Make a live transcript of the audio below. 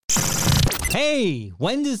Hey,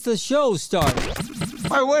 when does the show start?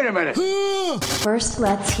 Hey, wait a minute. First,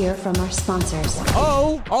 let's hear from our sponsors.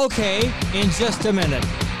 Oh, okay, in just a minute.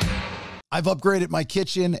 I've upgraded my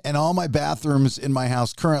kitchen and all my bathrooms in my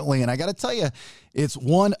house currently, and I got to tell you, it's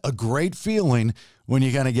one, a great feeling when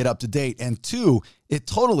you kind of get up to date, and two, it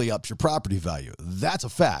totally ups your property value. That's a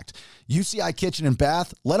fact. UCI Kitchen and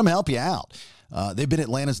Bath, let them help you out. They've been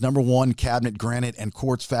Atlanta's #1 cabinet, granite, and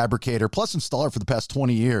quartz fabricator, plus installer for the past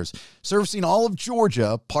 20 years, servicing all of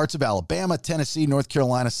Georgia, parts of Alabama, Tennessee, North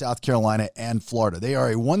Carolina, South Carolina, and Florida. They are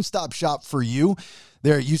a one-stop shop for you.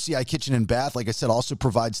 Their UCI Kitchen and Bath, like I said, also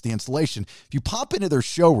provides the installation. If you pop into their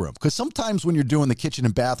showroom, because sometimes when you're doing the kitchen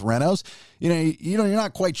and bath renos, you're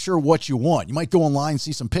not quite sure what you want. You might go online and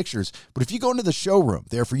see some pictures, but if you go into the showroom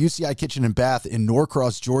there for UCI Kitchen and Bath in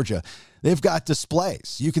Norcross, Georgia, they've got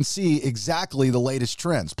displays. You can see exactly the latest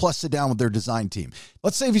trends, plus sit down with their design team.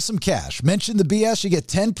 Let's save you some cash. Mention the BS, you get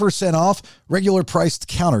 10% off regular priced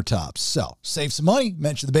countertops. So save some money.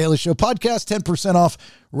 Mention the Bailey Show podcast, 10% off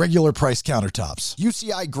regular price countertops.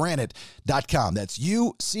 UCIGranite.com. That's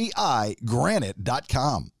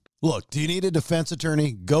UCIGranite.com. Look, do you need a defense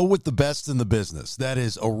attorney? Go with the best in the business. That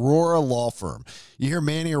is Aurora Law Firm. You hear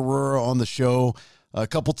Manny Aurora on the show a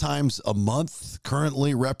couple times a month,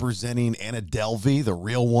 currently representing Anna Delvey, the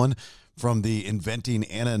real one from the Inventing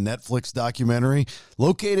Anna Netflix documentary.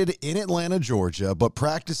 Located in Atlanta, Georgia, but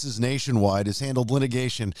practices nationwide, has handled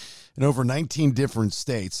litigation in over 19 different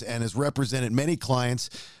states, and has represented many clients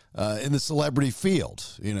in the celebrity field,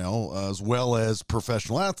 as well as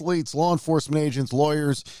professional athletes, law enforcement agents,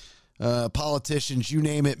 lawyers, politicians, you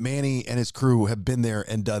name it. Manny and his crew have been there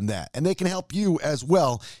and done that. And they can help you as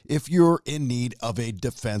well if you're in need of a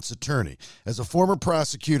defense attorney. As a former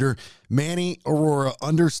prosecutor, Manny Aurora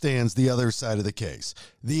understands the other side of the case.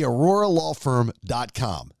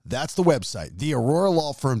 TheAuroraLawFirm.com. That's the website,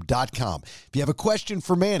 TheAuroraLawFirm.com. If you have a question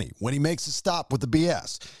for Manny when he makes a stop with the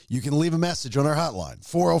BS, you can leave a message on our hotline,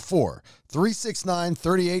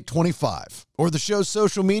 404-369-3825, or the show's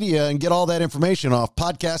social media, and get all that information off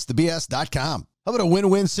podcastthebs.com. How about a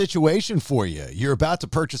win-win situation for you? You're about to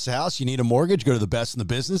purchase a house. You need a mortgage. Go to the best in the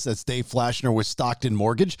business. That's Dave Flashner with Stockton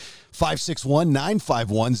Mortgage,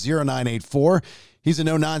 561-951-0984. He's a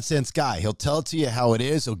no-nonsense guy. He'll tell it to you how it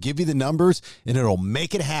is. He'll give you the numbers, and it'll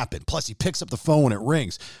make it happen. Plus, he picks up the phone when it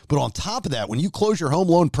rings. But on top of that, when you close your home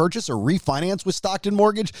loan purchase or refinance with Stockton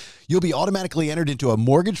Mortgage, you'll be automatically entered into a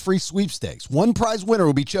mortgage-free sweepstakes. One prize winner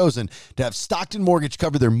will be chosen to have Stockton Mortgage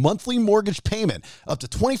cover their monthly mortgage payment up to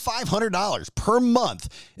 $2,500 per month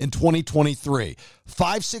in 2023.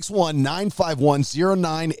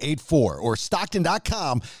 561-951-0984 or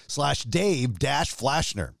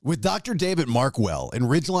Stockton.com/Dave-Flashner. With Dr. David Markwell and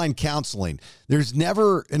Ridgeline Counseling, there's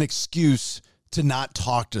never an excuse to not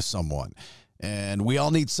talk to someone. And we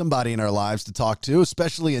all need somebody in our lives to talk to,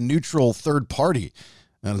 especially a neutral third party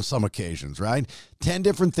on some occasions, right? 10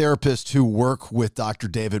 different therapists who work with Dr.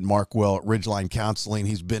 David Markwell at Ridgeline Counseling.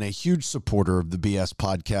 He's been a huge supporter of the BS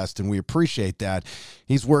podcast, and we appreciate that.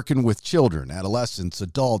 He's working with children, adolescents,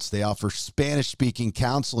 adults. They offer Spanish-speaking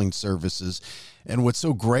counseling services. And what's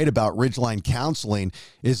so great about Ridgeline Counseling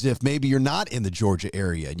is if maybe you're not in the Georgia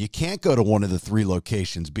area and you can't go to one of the 3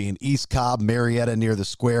 locations, being East Cobb, Marietta near the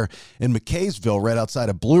square, and McKaysville right outside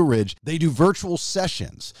of Blue Ridge, they do virtual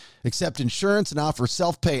sessions, accept insurance, and offer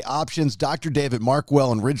self-pay options. Dr. David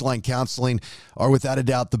Markwell and Ridgeline Counseling are without a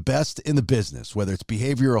doubt the best in the business, whether it's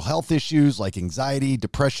behavioral health issues like anxiety,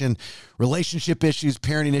 depression, relationship issues,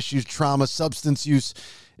 parenting issues, trauma, substance use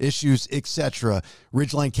issues, etc.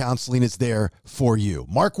 Ridgeline Counseling is there for you.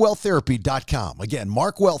 MarkwellTherapy.com. Again,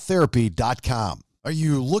 MarkwellTherapy.com. Are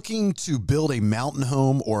you looking to build a mountain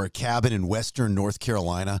home or a cabin in Western North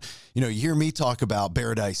Carolina? You hear me talk about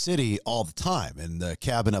Paradise City all the time and the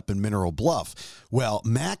cabin up in Mineral Bluff. Well,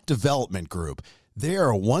 Mac Development Group, they are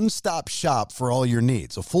a one-stop shop for all your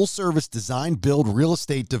needs, a full-service design, build, real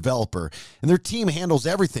estate developer, and their team handles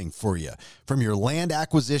everything for you, from your land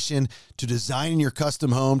acquisition to designing your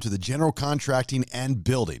custom home to the general contracting and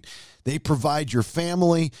building. They provide your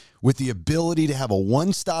family with the ability to have a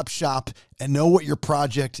one-stop shop and know what your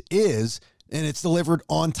project is, and it's delivered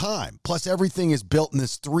on time. Plus, everything is built in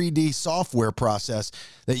this 3D software process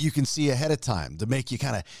that you can see ahead of time to make you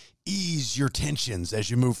kind of ease your tensions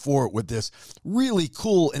as you move forward with this really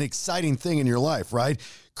cool and exciting thing in your life, right?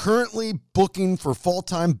 Currently booking for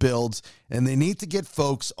full-time builds, and they need to get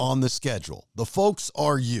folks on the schedule. The folks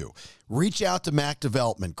are you. Reach out to Mac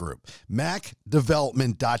Development Group,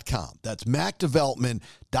 macdevelopment.com. That's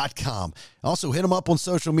macdevelopment.com. Also, hit them up on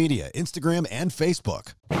social media, Instagram and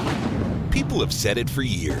Facebook. People have said it for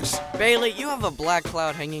years. Bailey, you have a black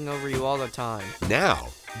cloud hanging over you all the time. Now,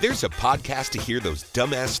 there's a podcast to hear those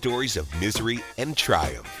dumbass stories of misery and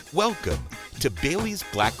triumph. Welcome to Bailey's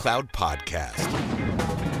Black Cloud Podcast.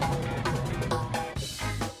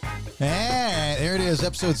 And there it is,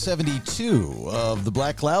 episode 72 of The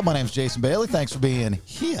Black Cloud. My name's Jason Bailey. Thanks for being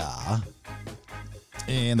here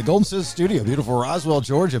in the Golden Scissors studio, beautiful Roswell,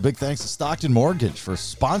 Georgia. Big thanks to Stockton Mortgage for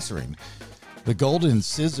sponsoring the Golden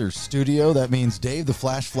Scissors studio. That means Dave the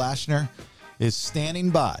Flash Flashner is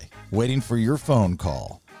standing by, waiting for your phone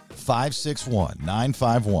call.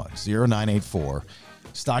 561-951-0984.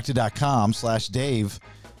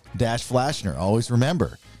 Stockton.com/Dave-Flashner. Always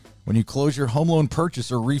remember, when you close your home loan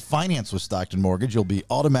purchase or refinance with Stockton Mortgage, you'll be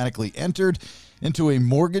automatically entered into a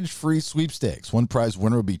mortgage-free sweepstakes. One prize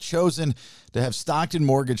winner will be chosen to have Stockton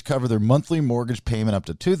Mortgage cover their monthly mortgage payment up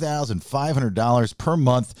to $2,500 per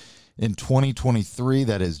month in 2023.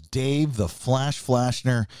 That is Dave the Flash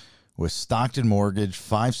Flashner with Stockton Mortgage,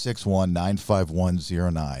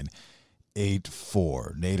 561-951-0984.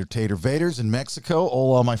 Nader Tater Vaders in Mexico.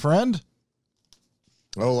 Hola, my friend.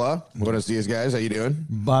 Hola, buenos dias, guys. How you doing?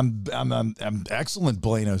 I'm excellent.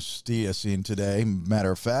 Buenos dias today. Matter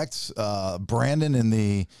of fact, Brandon in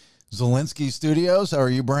the Zelensky studios. How are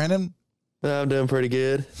you, Brandon? I'm doing pretty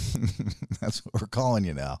good. That's what we're calling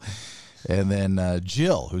you now. And then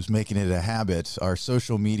Jill, who's making it a habit, our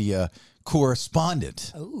social media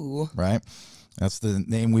correspondent. Ooh. Right? That's the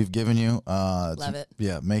name we've given you. Love it.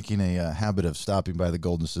 Yeah, making a habit of stopping by the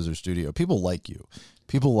Golden Scissors studio. People like you.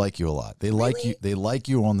 People like you a lot. They like you. They like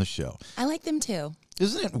you on the show. I like them too.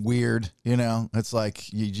 Isn't it weird? You know, it's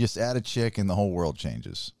like you just add a chick and the whole world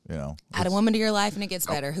changes. You know, Add a woman to your life and it gets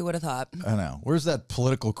better. Who would have thought? I know. Where's that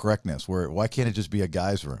political correctness? Why can't it just be a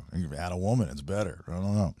guy's room? You add a woman, it's better. I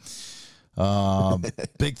don't know.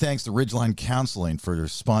 Big thanks to Ridgeline Counseling for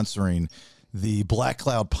sponsoring the Black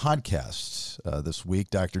Cloud podcast this week.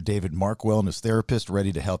 Dr. David Markwell and his therapist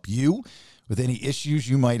ready to help you with any issues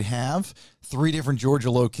you might have. 3 different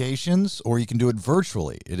Georgia locations, or you can do it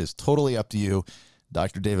virtually. It is totally up to you.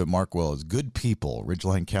 Dr. David Markwell is good people.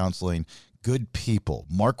 Ridgeline Counseling, good people.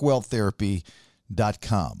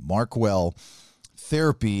 MarkwellTherapy.com.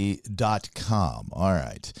 MarkwellTherapy.com. All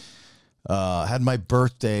right. Had my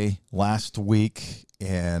birthday last week,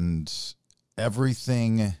 and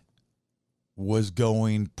everything was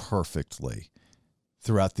going perfectly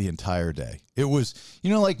throughout the entire day. It was,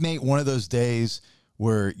 like Nate, one of those days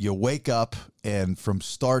where you wake up and from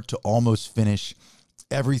start to almost finish,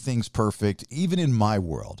 everything's perfect. Even in my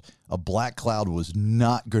world, a black cloud was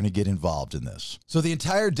not going to get involved in this. So the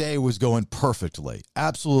entire day was going perfectly,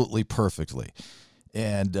 absolutely perfectly.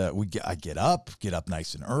 And I get up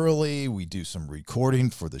nice and early. We do some recording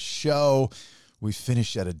for the show. We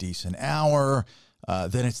finish at a decent hour.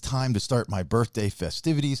 Then it's time to start my birthday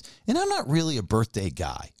festivities. And I'm not really a birthday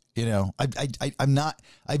guy. I'm not.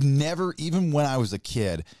 I've never, even when I was a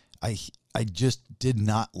kid, I just did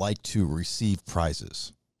not like to receive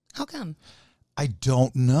prizes. How come? I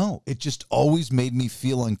don't know. It just always made me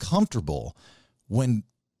feel uncomfortable when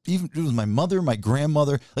even it was my mother, my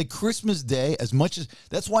grandmother, like Christmas Day, as much as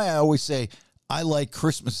that's why I always say I like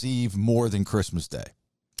Christmas Eve more than Christmas Day.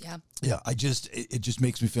 Yeah. Yeah. It just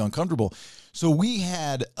makes me feel uncomfortable. So we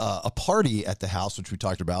had a party at the house, which we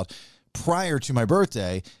talked about prior to my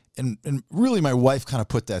birthday. And really my wife kind of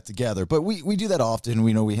put that together, but we do that often.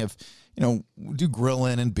 We have, we do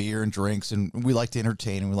grilling and beer and drinks, and we like to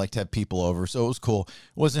entertain and we like to have people over. So it was cool.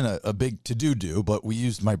 It wasn't a big to-do, but we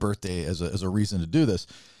used my birthday as a reason to do this.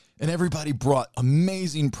 And everybody brought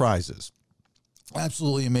amazing prizes,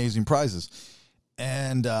 absolutely amazing prizes.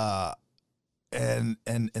 And I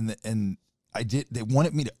did, they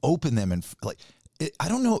wanted me to open them and I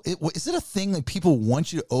don't know. Is it a thing that people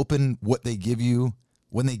want you to open what they give you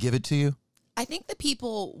when they give it to you? I think the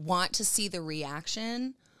people want to see the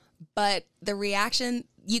reaction, but the reaction,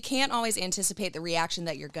 you can't always anticipate the reaction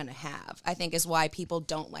that you're going to have, I think is why people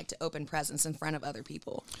don't like to open presents in front of other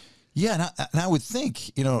people. Yeah, and I would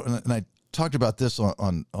think, and I talked about this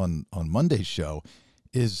on Monday's show,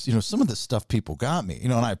 is, some of the stuff people got me,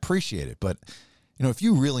 and I appreciate it. But, if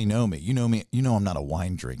you really know me, I'm not a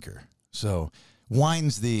wine drinker. So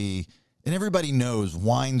wine's and everybody knows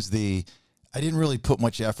wine's I didn't really put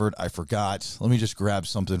much effort. I forgot. Let me just grab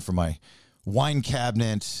something from my wine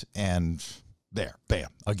cabinet and there, bam,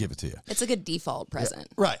 I'll give it to you. It's a good default present.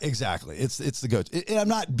 Yeah, right, exactly. It's the go. And I'm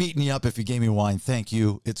not beating you up if you gave me wine. Thank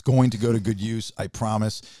you. It's going to go to good use. I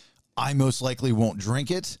promise. I most likely won't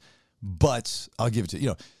drink it, but I'll give it to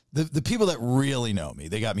you. The people that really know me,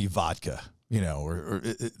 they got me vodka, or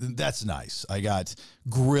that's nice. I got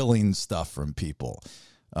grilling stuff from people.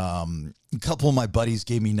 A couple of my buddies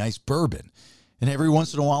gave me nice bourbon. And every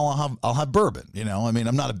once in a while, I'll have bourbon. You know, I mean,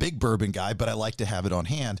 I'm not a big bourbon guy, but I like to have it on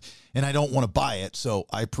hand, and I don't want to buy it, so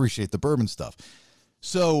I appreciate the bourbon stuff.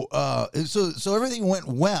 So, so everything went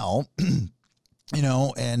well, you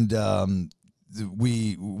know, and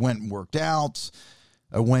we went and worked out.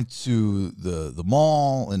 I went to the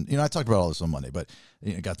mall, and you know, I talked about all this on Monday, but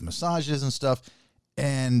you know, got the massages and stuff,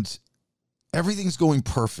 and everything's going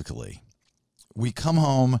perfectly. We come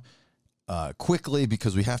home quickly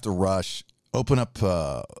because we have to rush. Open up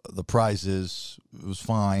the prizes. It was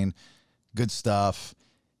fine. Good stuff.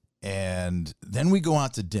 And then we go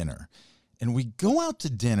out to dinner. And we go out to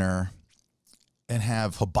dinner and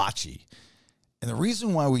have hibachi. And the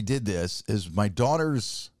reason why we did this is my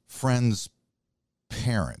daughter's friend's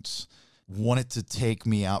parents wanted to take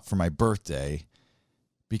me out for my birthday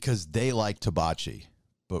because they like hibachi,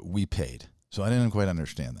 but we paid. So I didn't quite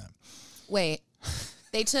understand that. Wait,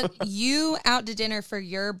 they took you out to dinner for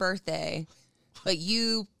your birthday, but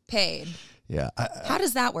you paid. Yeah. How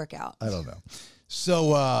does that work out? I don't know.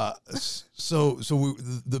 So,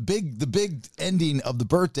 the big ending of the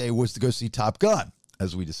birthday was to go see Top Gun,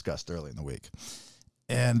 as we discussed early in the week,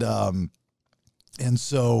 and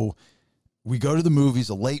so we go to the movies,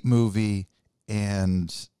 a late movie,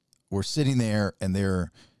 and we're sitting there, and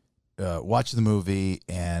they're watching the movie,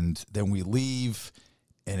 and then we leave,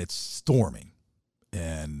 and it's storming,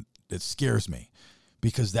 and it scares me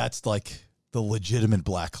because that's like the legitimate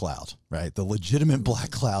black cloud, right? The legitimate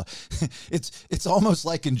black cloud. It's almost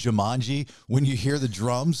like in Jumanji, when you hear the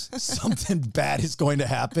drums, something bad is going to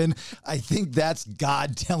happen. I think that's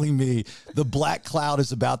God telling me the black cloud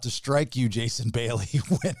is about to strike you, Jason Bailey,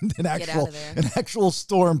 when an actual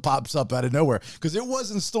storm pops up out of nowhere. Because it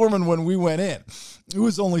wasn't storming when we went in. It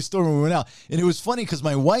was only storming when we went out. And it was funny because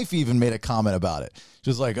my wife even made a comment about it. She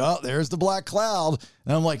was like, oh, there's the black cloud.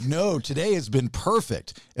 And I'm like, no, today has been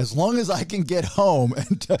perfect. As long as I can get home.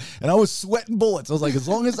 And I was sweating bullets. I was like, as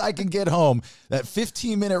long as I can get home, that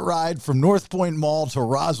 15-minute ride from North Point Mall to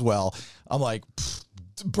Roswell, I'm like,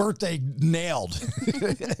 birthday nailed.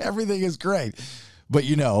 Everything is great. But,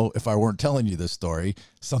 you know, if I weren't telling you this story,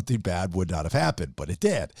 something bad would not have happened. But it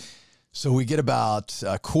did. So we get about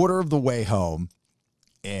a quarter of the way home,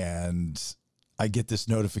 and I get this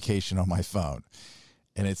notification on my phone.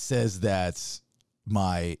 And it says that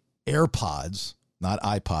my AirPods, not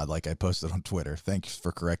iPod like I posted on Twitter. Thanks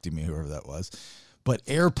for correcting me, whoever that was. But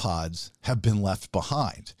AirPods have been left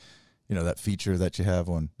behind. You know, that feature that you have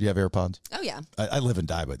on, do you have AirPods? Oh, yeah. I live and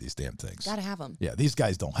die by these damn things. Gotta have them. Yeah, these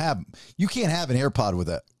guys don't have them. You can't have an AirPod with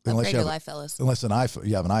that. Unless you have, fellas. Unless an iPhone,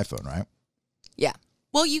 you have an iPhone, right? Yeah.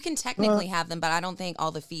 Well, you can technically have them, but I don't think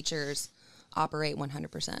all the features operate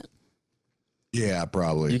 100%. Yeah,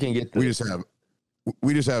 probably. You can get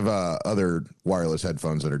We just have other wireless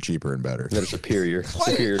headphones that are cheaper and better. That are superior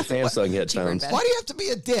Samsung headphones. Why do you have to be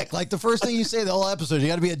a dick? Like the first thing you say the whole episode, you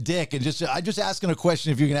got to be a dick. And I'm just asking a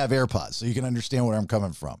question if you can have AirPods so you can understand where I'm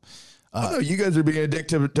coming from. No, you guys are being a dick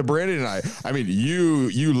to Brandon and I. I mean,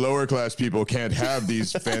 you lower class people can't have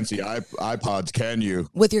these fancy iPods, can you?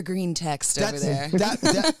 With your green text over there.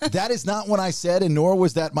 That is not what I said, and nor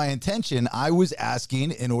was that my intention. I was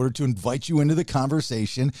asking in order to invite you into the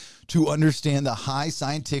conversation to understand the high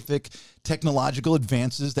scientific technological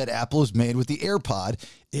advances that Apple has made with the AirPod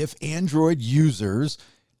if Android users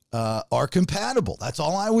are compatible. That's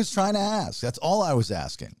all I was trying to ask. That's all I was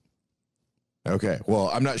asking. Okay. Well,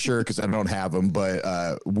 I'm not sure because I don't have them,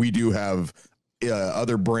 but we do have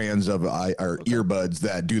other brands of earbuds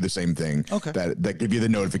that do the same thing. Okay. That give you the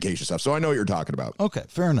notification stuff. So I know what you're talking about. Okay.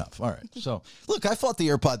 Fair enough. All right. So look, I fought the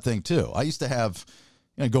AirPod thing too. I used to have,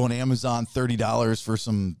 go on Amazon, $30 for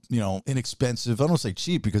some, inexpensive. I don't say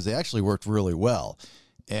cheap because they actually worked really well.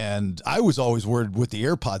 And I was always worried with the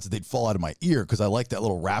AirPods that they'd fall out of my ear because I like that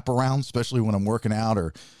little wraparound, especially when I'm working out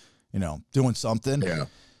or, doing something. Yeah.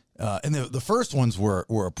 And the first ones were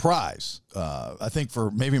a prize, I think,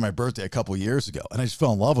 for maybe my birthday a couple of years ago. And I just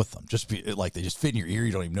fell in love with them. They just fit in your ear.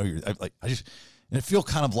 You don't even know and it feel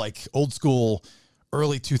kind of like old school,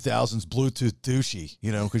 early 2000s Bluetooth douchey,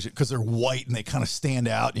 because they're white and they kind of stand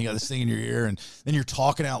out and you got this thing in your ear and then you're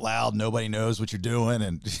talking out loud. Nobody knows what you're doing.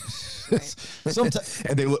 And sometimes,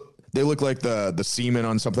 and they look like the semen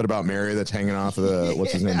on Something About Mary that's hanging off of the,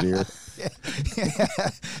 what's his name's ear.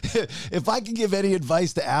 If I can give any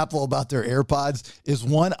advice to Apple about their AirPods is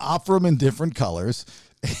one, offer them in different colors,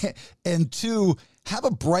 and two, have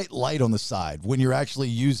a bright light on the side when you're actually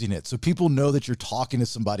using it so people know that you're talking to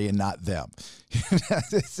somebody and not them. And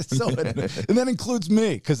that includes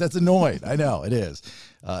me because that's annoying. I know it is.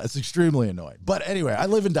 It's extremely annoying. But anyway, I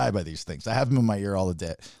live and die by these things. I have them in my ear all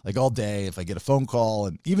day. If I get a phone call,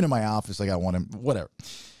 and even in my office, I got one, whatever.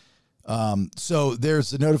 So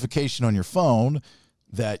there's a notification on your phone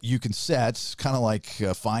that you can set, kind of like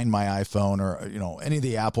Find My iPhone or any of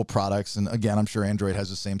the Apple products. And again, I'm sure Android has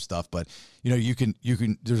the same stuff, but you can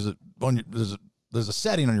there's a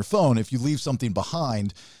setting on your phone. If you leave something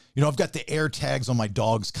behind, I've got the air tags on my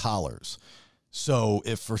dog's collars. So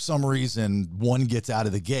if for some reason one gets out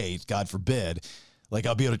of the gate, God forbid,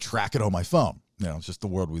 I'll be able to track it on my phone. It's just the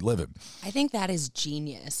world we live in. I think that is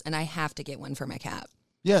genius, and I have to get one for my cat.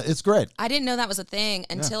 Yeah, it's great. I didn't know that was a thing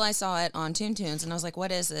until I saw it on Toon Tunes, and I was like,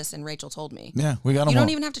 "What is this?" And Rachel told me. Yeah, we got them. You don't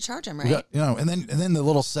even have to charge them, right? And then the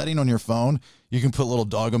little setting on your phone, you can put little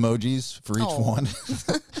dog emojis for each one,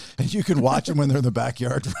 and you can watch them when they're in the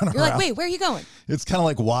backyard running You're around. like, "Wait, where are you going?" It's kind of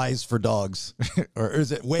like Wise for dogs, or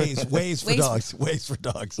is it Waze for dogs? Waze for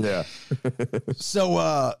dogs. Yeah.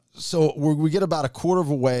 So we get about a quarter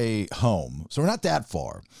of a way home, so we're not that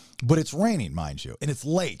far, but it's raining, mind you, and it's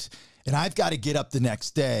late, and I've got to get up the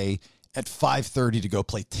next day at 5:30 to go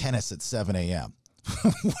play tennis at 7 a.m.,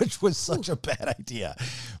 which was such a bad idea.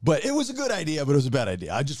 But it was a good idea, but it was a bad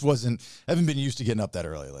idea. I just haven't been used to getting up that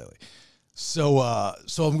early lately. So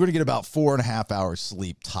I'm going to get about 4.5 hours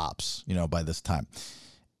sleep tops, by this time.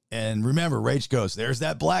 And remember, Rach goes, there's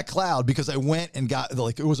that black cloud, because I went and got,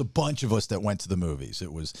 it was a bunch of us that went to the movies.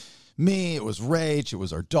 It was me, it was Rach, it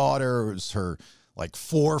was our daughter, it was her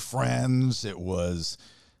 4 friends, it was...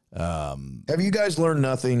 Have you guys learned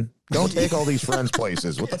nothing? Don't take all these friends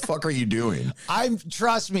places. What the fuck are you doing?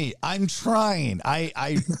 Trust me, I'm trying.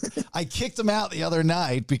 I kicked them out the other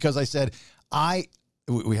night because I said,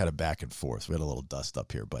 we had a back and forth. We had a little dust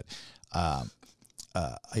up here, but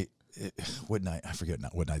what night? I forget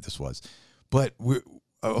what night this was, but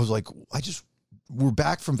I was like, we're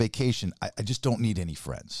back from vacation. I just don't need any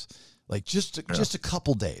friends. Just a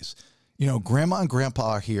couple days, grandma and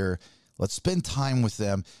grandpa are here. Let's spend time with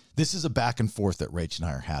them. This is a back and forth that Rach and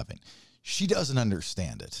I are having. She doesn't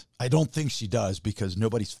understand it. I don't think she does because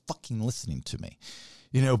nobody's fucking listening to me,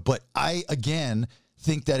 but I, again,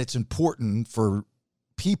 think that it's important for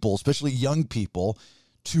people, especially young people,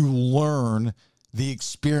 to learn the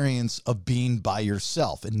experience of being by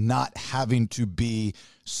yourself and not having to be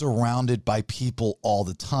surrounded by people all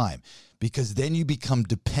the time, because then you become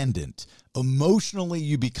dependent. Emotionally,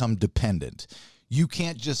 you become dependent. You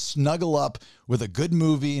can't just snuggle up with a good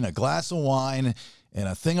movie and a glass of wine and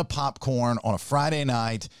a thing of popcorn on a Friday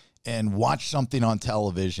night and watch something on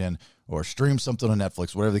television or stream something on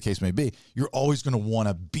Netflix, whatever the case may be. You're always going to want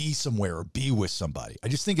to be somewhere or be with somebody. I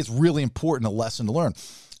just think it's really important, a lesson to learn.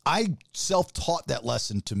 I self-taught that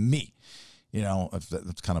lesson to me.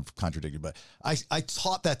 That's kind of contradictory, but I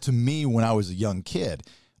taught that to me when I was a young kid.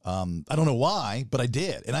 I don't know why, but I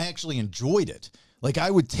did. And I actually enjoyed it.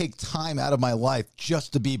 I would take time out of my life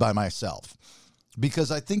just to be by myself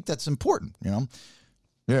because I think that's important,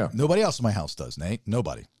 Yeah. Nobody else in my house does, Nate.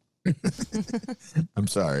 Nobody. I'm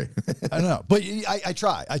sorry. I don't know. But I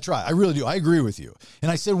try. I really do. I agree with you.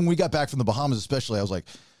 And I said when we got back from the Bahamas especially, I was like,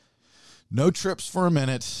 no trips for a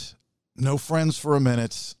minute, no friends for a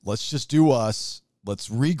minute. Let's just do us. Let's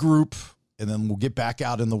regroup, and then we'll get back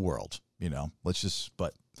out in the world.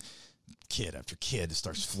 But kid after kid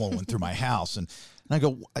starts flowing through my house. And I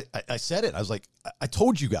go, I said it. I was like, I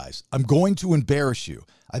told you guys, I'm going to embarrass you.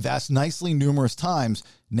 I've asked nicely numerous times.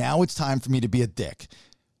 Now it's time for me to be a dick.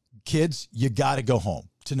 Kids, you got to go home.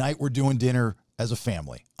 Tonight we're doing dinner as a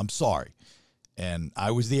family. I'm sorry. And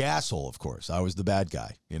I was the asshole, of course. I was the bad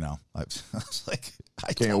guy, I was like,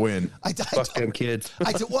 I can't win. Fuck them kids.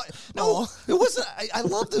 I said, what? No, it wasn't. I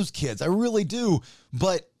love those kids. I really do.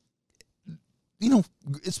 But,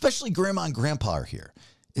 especially grandma and grandpa are here.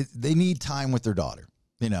 They need time with their daughter,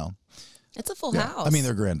 It's a full house. I mean,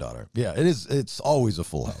 their granddaughter. Yeah, it is. It's always a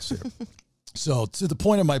full house here. So to the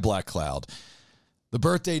point of my black cloud, the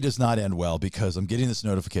birthday does not end well because I'm getting this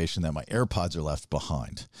notification that my AirPods are left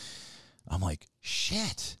behind. I'm like,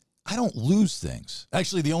 shit, I don't lose things.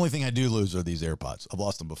 Actually, the only thing I do lose are these AirPods. I've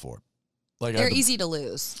lost them before. They're easy to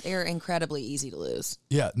lose. They're incredibly easy to lose.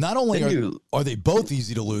 Yeah, not only are they both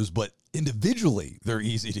easy to lose, but individually they're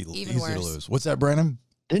easy to lose. What's that, Brandon?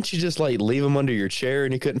 Didn't you just leave them under your chair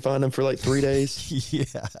and you couldn't find them for 3 days? Yeah.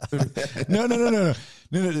 No.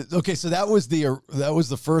 Okay, so that was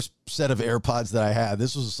the first set of AirPods that I had.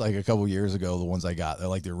 This was a couple years ago. The ones I got,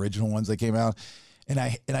 they're the original ones that came out. And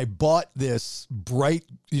I bought this bright,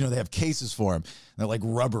 they have cases for them. They're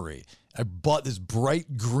rubbery. I bought this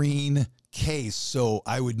bright green case so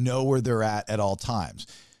I would know where they're at all times.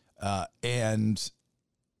 And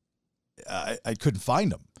I couldn't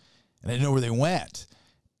find them. And I didn't know where they went.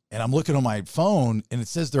 And I'm looking on my phone, and it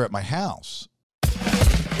says they're at my house.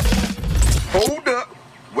 Hold up.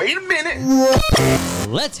 Wait a minute.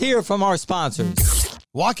 Let's hear from our sponsors.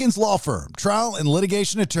 Watkins Law Firm, trial and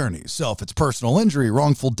litigation attorneys. So if it's personal injury,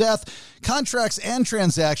 wrongful death, contracts and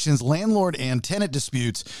transactions, landlord and tenant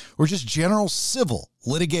disputes, or just general civil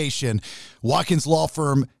litigation, Watkins Law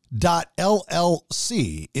Firm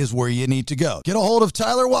 .llc is where you need to go. Get a hold of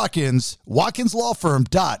Tyler Watkins,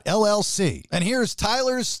 watkinslawfirm.llc. And here's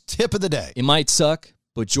Tyler's tip of the day. It might suck,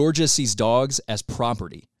 but Georgia sees dogs as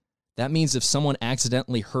property. That means if someone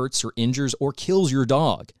accidentally hurts or injures or kills your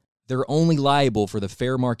dog, they're only liable for the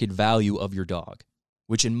fair market value of your dog,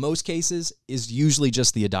 which in most cases is usually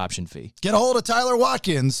just the adoption fee. Get a hold of Tyler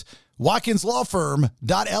Watkins,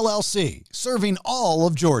 watkinslawfirm.llc, serving all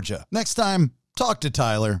of Georgia. Next time, talk to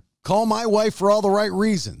Tyler. Call my wife for all the right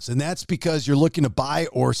reasons, and that's because you're looking to buy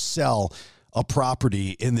or sell a property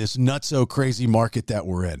in this nutso crazy market that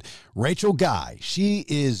we're in. Rachel Guy, she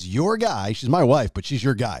is your guy. She's my wife, but she's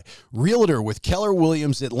your guy. Realtor with Keller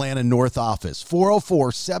Williams Atlanta North office,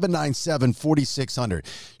 404-797-4600.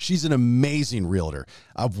 She's an amazing realtor.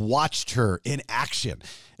 I've watched her in action,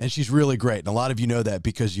 and she's really great. And a lot of you know that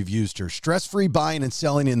because you've used her. Stress-free buying and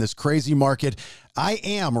selling in this crazy market. I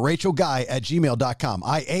am RachelGuy@gmail.com.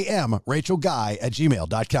 I am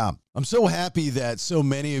RachelGuy@gmail.com. I'm so happy that so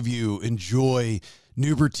many of you enjoy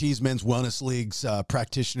Newbert Tees Men's Wellness League's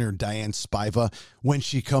practitioner, Diane Spiva, when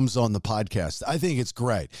she comes on the podcast. I think it's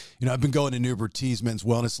great. You know, I've been going to Newbert Tees Men's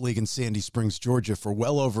Wellness League in Sandy Springs, Georgia for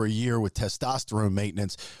well over a year with testosterone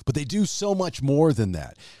maintenance, but they do so much more than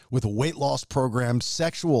that. With a weight loss program,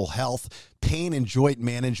 sexual health, pain and joint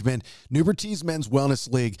management, Newbert Tees Men's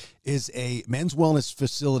Wellness League is a men's wellness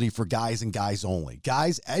facility for guys and guys only.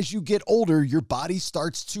 Guys, as you get older, your body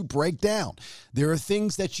starts to break down. There are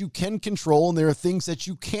things that you can control and there are things that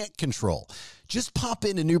you can't control. Just pop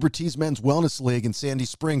into Newbert Tees Men's Wellness League in Sandy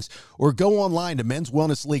Springs or go online to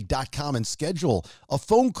menswellnessleague.com and schedule a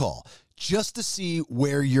phone call just to see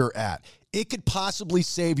where you're at. It could possibly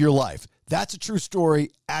save your life. That's a true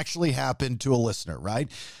story, actually happened to a listener, right?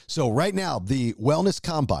 So right now, the Wellness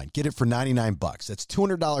Combine, get it for $99. That's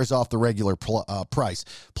 $200 off the regular price.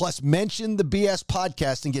 Plus, mention the BS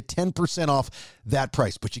Podcast and get 10% off that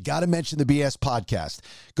price. But you got to mention the BS Podcast.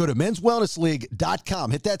 Go to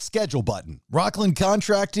menswellnessleague.com. Hit that schedule button. Rockland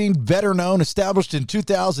Contracting, veteran owned, established in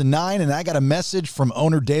 2009. And I got a message from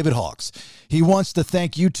owner David Hawks. He wants to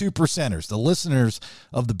thank you 2%ers, the listeners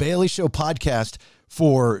of the Bailey Show podcast,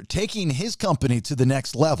 for taking his company to the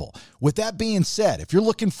next level. With that being said, if you're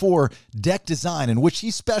looking for deck design, in which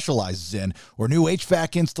he specializes in, or new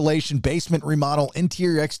HVAC installation, basement remodel,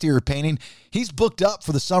 interior, exterior painting, he's booked up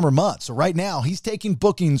for the summer months. So right now, he's taking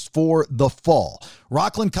bookings for the fall.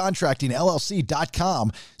 Rockland Contracting,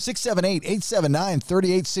 LLC.com,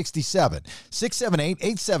 678-879-3867,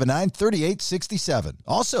 678-879-3867.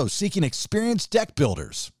 Also, seeking experienced deck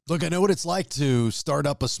builders. Look, I know what it's like to start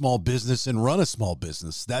up a small business and run a small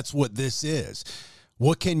business. That's what this is.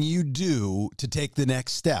 What can you do to take the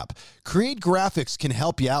next step? Create Graphics can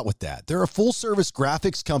help you out with that. They're a full-service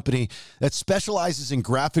graphics company that specializes in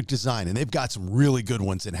graphic design, and they've got some really good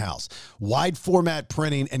ones in-house. Wide format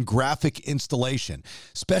printing and graphic installation.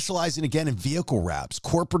 Specializing, again, in vehicle wraps,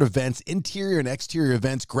 corporate events, interior and exterior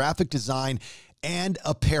events, graphic design, and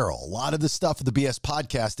apparel. A lot of the stuff of the BS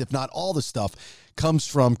Podcast, if not all the stuff, comes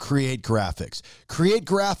from Create Graphics.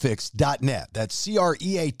 CreateGraphics.net. That's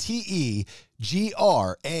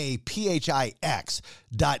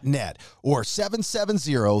CreateGraphics.net or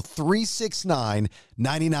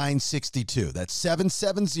 770-369-9962. That's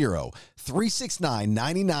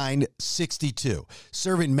 770-369-9962.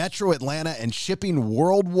 Serving Metro Atlanta and shipping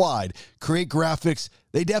worldwide, Create Graphics,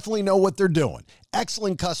 they definitely know what they're doing.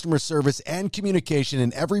 Excellent customer service and communication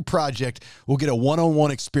in every project. Will get a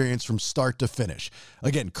one-on-one experience from start to finish.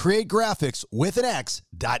 Again, Create Graphics with an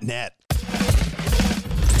X.net.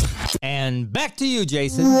 And back to you,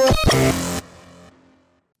 Jason.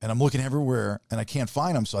 And I'm looking everywhere, and I can't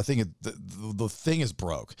find them, so I think the thing is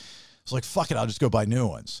broke. It's like, fuck it, I'll just go buy new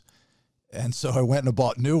ones. And so I went and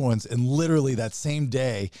bought new ones, and literally that same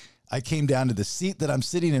day, I came down to the seat that I'm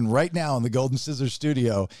sitting in right now in the Golden Scissors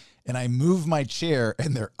studio, and I moved my chair,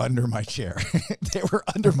 and they're under my chair. They were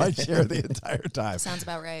under my chair the entire time. Sounds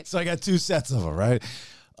about right. So I got two sets of them, right?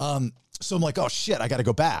 So I'm like, oh, shit, I got to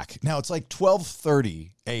go back. Now, it's like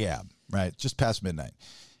 12:30 a.m., right? Just past midnight.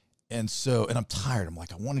 And I'm tired. I'm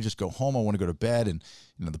like, I want to just go home. I want to go to bed. And,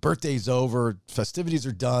 the birthday's over. Festivities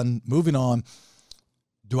are done. Moving on.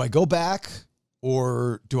 Do I go back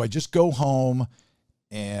or do I just go home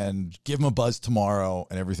and give them a buzz tomorrow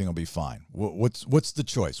and everything will be fine? What's the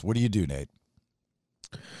choice? What do you do, Nate?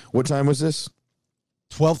 What time was this?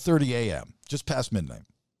 12:30 a.m., just past midnight.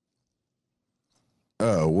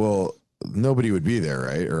 Oh, well, nobody would be there,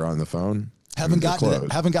 right? Or on the phone? Haven't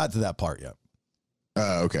gotten to that part yet.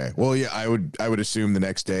 Oh, okay. Well, yeah, I would assume the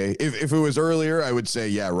next day. If it was earlier, I would say,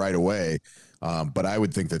 yeah, right away. But I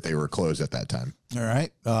would think that they were closed at that time. All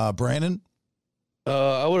right. Brandon?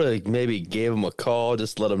 I would have maybe gave him a call,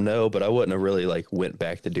 just let him know, but I wouldn't have really went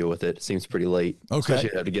back to deal with it. It seems pretty late. Okay.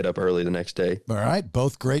 Especially have to get up early the next day. All right.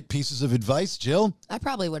 Both great pieces of advice. Jill? I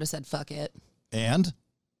probably would have said fuck it. And?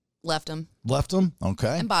 Left them.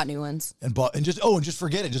 Okay. And bought new ones. And just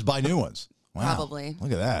forget it. Just buy new ones. Wow. Probably.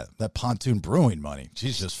 Look at that Pontoon Brewing money.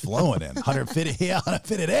 She's just flowing in. 150 here,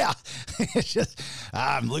 150 there. It's just,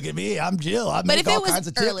 look at me. I'm Jill. I make all kinds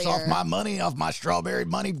of tips off my money, off my strawberry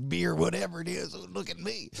money, beer, whatever it is. Look at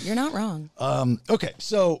me. You're not wrong. Okay,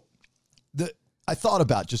 so I thought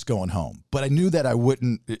about just going home, but I knew that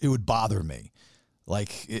it would bother me.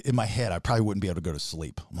 Like, in my head, I probably wouldn't be able to go to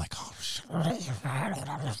sleep. I'm like,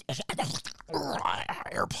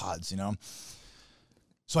 AirPods,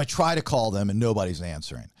 So I try to call them and nobody's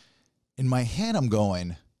answering. In my head, I'm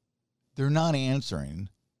going, they're not answering.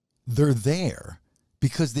 They're there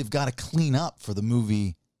because they've got to clean up for the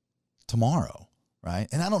movie tomorrow, right?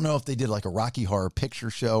 And I don't know if they did like a Rocky Horror Picture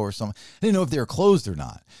Show or something. I didn't know if they were closed or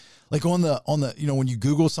not. Like on the when you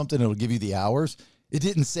Google something, it'll give you the hours. It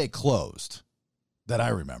didn't say closed that I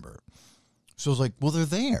remember. So I was like, well, they're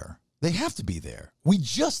there. They have to be there. We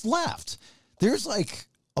just left. There's like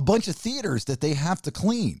a bunch of theaters that they have to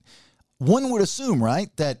clean. One would assume,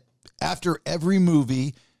 right, that after every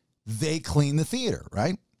movie, they clean the theater,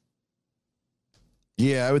 right?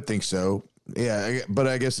 Yeah, I would think so. Yeah, but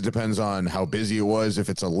I guess it depends on how busy it was. If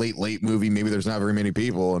it's a late movie, maybe there's not very many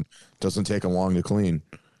people and it doesn't take them long to clean.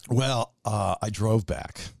 Well, I drove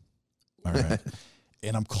back, all right,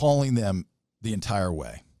 and I'm calling them the entire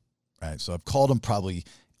way, right? So I've called them probably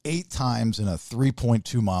 8 times in a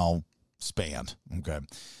 3.2 mile span. Okay.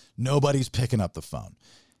 Nobody's picking up the phone.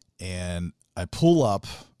 And I pull up,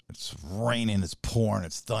 it's raining, it's pouring,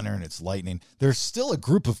 it's thundering, it's lightning. There's still a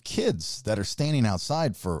group of kids that are standing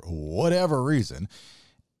outside for whatever reason.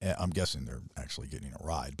 I'm guessing they're actually getting a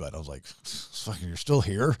ride, but I was like, fucking, you're still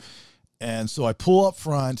here. And so I pull up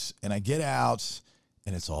front and I get out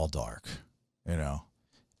and it's all dark,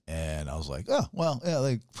 and I was like, oh, well, yeah,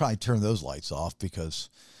 they probably turn those lights off because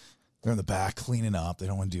they're in the back cleaning up. They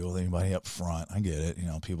don't want to deal with anybody up front. I get it.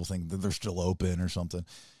 People think that they're still open or something.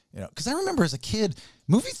 Because I remember as a kid,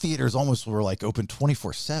 movie theaters almost were like open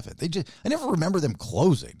 24/7. I never remember them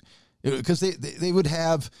closing because they would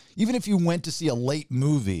have, even if you went to see a late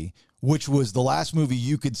movie, which was the last movie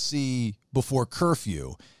you could see before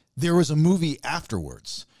curfew, there was a movie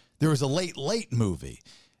afterwards. There was a late movie.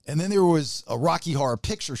 And then there was a Rocky Horror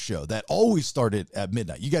Picture Show that always started at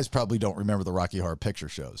midnight. You guys probably don't remember the Rocky Horror Picture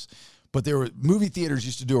Shows, but there were movie theaters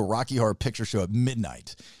used to do a Rocky Horror Picture Show at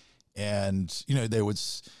midnight. And, they would,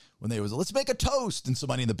 when they was, let's make a toast. And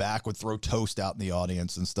somebody in the back would throw toast out in the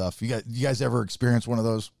audience and stuff. You guys ever experienced one of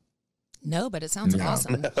those? No, but it sounds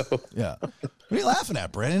awesome. No. Yeah. What are you laughing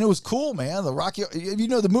at, Brandon? It was cool, man.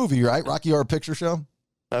 The movie, right? Rocky Horror Picture Show?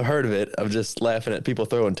 I've heard of it. I'm just laughing at people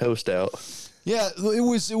throwing toast out. Yeah,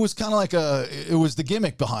 it was kind of like it was the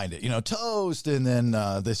gimmick behind it, toast, and then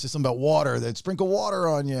they say something about water, they'd sprinkle water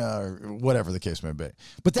on you, or whatever the case may be.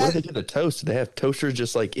 But Where did they get the toast? Do they have toasters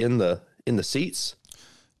just like in the seats?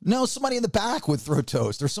 No, somebody in the back would throw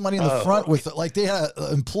toast, or somebody in the front with, like, they had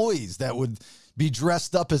employees that would be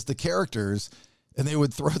dressed up as the characters, and they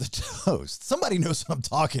would throw the toast. Somebody knows what I'm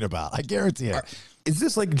talking about. I guarantee it. Is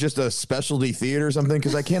this like just a specialty theater or something?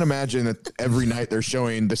 Because I can't imagine that every night they're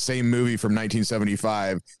showing the same movie from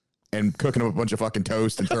 1975 and cooking up a bunch of fucking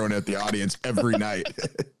toast and throwing it at the audience every night.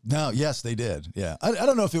 No, yes, they did. Yeah. I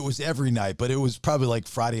don't know if it was every night, but it was probably like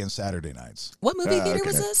Friday and Saturday nights. What movie theater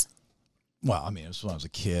was this? Well, it was when I was a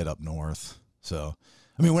kid up north. So,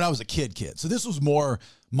 when I was a kid. So this was more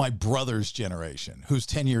my brother's generation, who's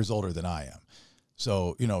 10 years older than I am.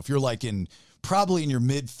 So, if you're like probably in your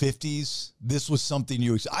mid 50s, this was something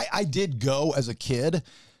I did go as a kid.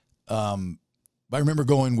 I remember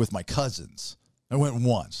going with my cousins. I went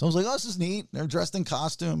once. I was like, oh, this is neat. They're dressed in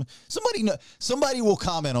costume. Somebody will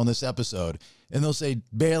comment on this episode and they'll say,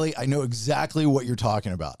 Bailey, I know exactly what you're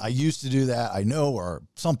talking about. I used to do that. I know, or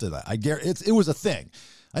something like that. It was a thing.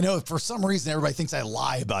 I know for some reason everybody thinks I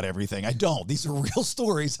lie about everything. I don't. These are real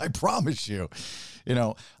stories, I promise you. You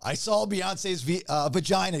know, I saw Beyonce's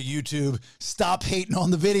vagina, YouTube. Stop hating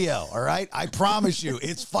on the video, all right? I promise you,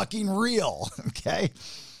 it's fucking real, okay?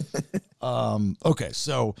 Okay,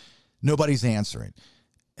 so nobody's answering.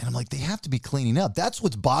 And I'm like, they have to be cleaning up. That's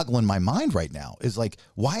what's boggling my mind right now is like,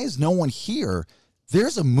 why is no one here?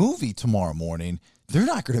 There's a movie tomorrow morning. They're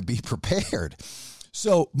not going to be prepared.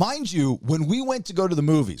 So mind you, when we went to go to the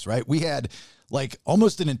movies, right, we had like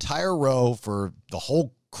almost an entire row for the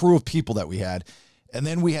whole crew of people that we had. And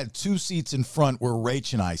then we had 2 seats in front where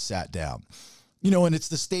Rach and I sat down. You know, and it's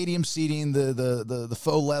the stadium seating, the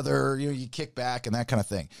faux leather, you know, you kick back and that kind of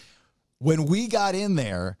thing. When we got in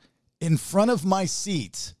there, in front of my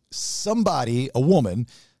seat, somebody, a woman,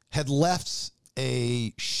 had left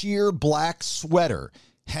a sheer black sweater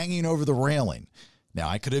hanging over the railing. Now,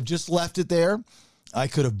 I could have just left it there. I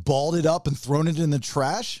could have balled it up and thrown it in the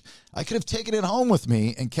trash. I could have taken it home with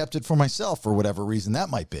me and kept it for myself for whatever reason that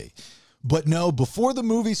might be. But no, before the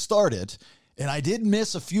movie started, and I did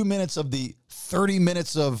miss a few minutes of the 30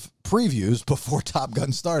 minutes of previews before Top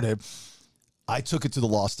Gun started, I took it to the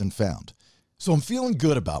Lost and Found. So I'm feeling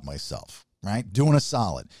good about myself, right? Doing a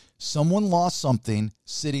solid. Someone lost something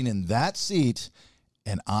sitting in that seat,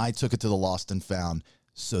 and I took it to the Lost and Found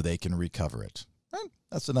so they can recover it. Right?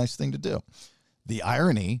 That's a nice thing to do. The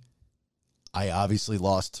irony, I obviously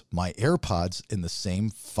lost my AirPods in the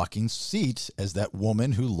same fucking seat as that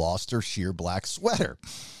woman who lost her sheer black sweater.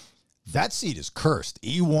 That seat is cursed.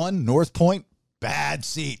 E1, North Point, bad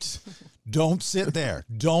seat. Don't sit there.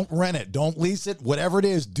 Don't rent it. Don't lease it. Whatever it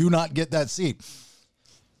is, do not get that seat.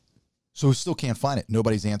 So we still can't find it.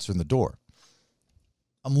 Nobody's answering the door.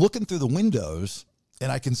 I'm looking through the windows,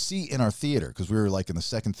 and I can see in our theater, because we were like in the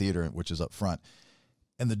second theater, which is up front,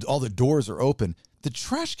 and all the doors are open. The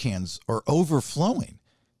trash cans are overflowing.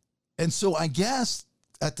 And so I guess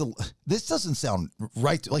this doesn't sound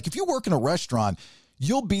right. Like if you work in a restaurant,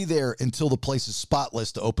 you'll be there until the place is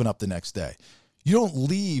spotless to open up the next day. You don't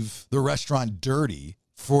leave the restaurant dirty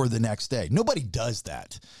for the next day. Nobody does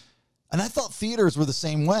that. And I thought theaters were the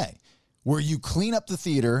same way, where you clean up the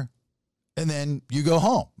theater and then you go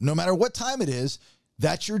home. No matter what time it is,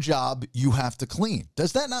 that's your job. You have to clean.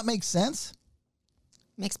 Does that not make sense?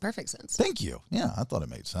 Makes perfect sense. Thank you. Yeah, I thought it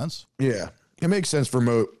made sense. Yeah, it makes sense for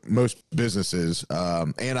most businesses.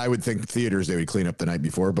 And I would think theaters, they would clean up the night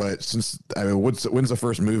before. But when's the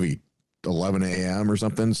first movie? 11 a.m. or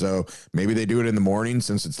something. So maybe they do it in the morning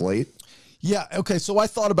since it's late. Yeah. Okay. So I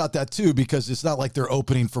thought about that too, because it's not like they're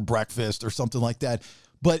opening for breakfast or something like that.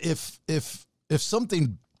 But if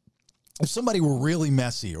somebody were really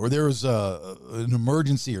messy, or there was an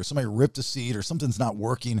emergency, or somebody ripped a seat, or something's not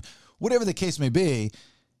working, whatever the case may be,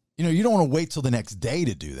 you know, you don't want to wait till the next day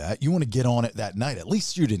to do that. You want to get on it that night. At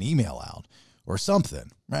least shoot an email out or something,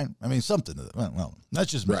 right? I mean, something. Well,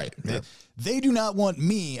 that's just me. Right. Yeah. They do not want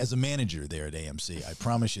me as a manager there at AMC. I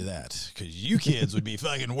promise you that, because you kids would be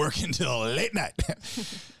fucking working till late night.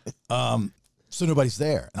 So nobody's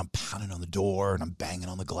there, and I'm pounding on the door, and I'm banging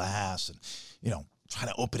on the glass, and, you know, trying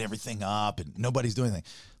to open everything up, and nobody's doing anything.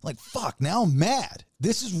 I'm like, fuck, now I'm mad.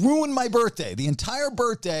 This has ruined my birthday. The entire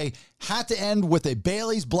birthday had to end with a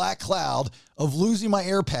Bailey's Black Cloud of losing my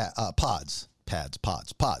pods.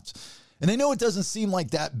 And I know it doesn't seem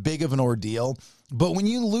like that big of an ordeal, but when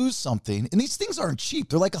you lose something, and these things aren't cheap,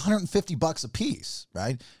 they're like $150 a piece,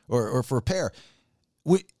 right? Or for a pair.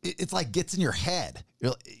 It's like gets in your head.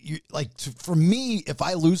 For me, if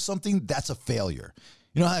I lose something, that's a failure.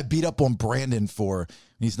 You know how I beat up on Brandon for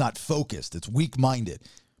he's not focused. It's weak-minded.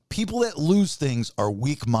 People that lose things are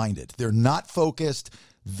weak-minded. They're not focused.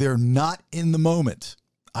 They're not in the moment.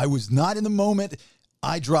 I was not in the moment.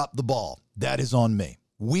 I dropped the ball. That is on me.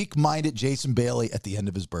 Weak-minded Jason Bailey at the end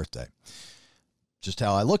of his birthday. Just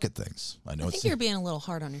how I look at things. I think you're being a little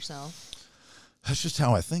hard on yourself. That's just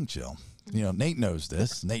how I think, Jill. You know, Nate knows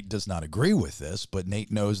this. Nate does not agree with this, but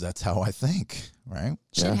Nate knows that's how I think, right?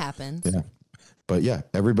 Shit happens. Yeah. But yeah,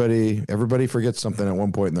 everybody forgets something at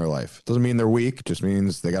one point in their life. Doesn't mean they're weak. Just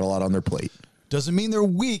means they got a lot on their plate. Doesn't mean they're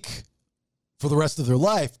weak for the rest of their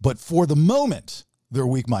life, but for the moment, they're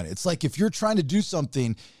weak-minded. It's like if you're trying to do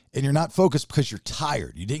something and you're not focused because you're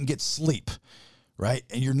tired, you didn't get sleep, right?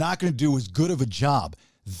 And you're not going to do as good of a job.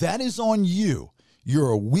 That is on you. You're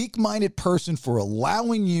a weak-minded person for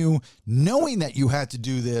allowing you, knowing that you had to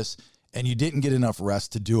do this and you didn't get enough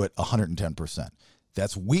rest to do it 110%.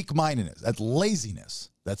 That's weak-mindedness. That's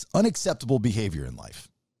laziness. That's unacceptable behavior in life,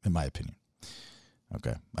 in my opinion.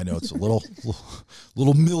 Okay. I know it's a little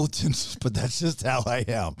militant, but that's just how I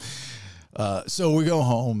am. So we go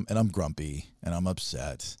home, and I'm grumpy, and I'm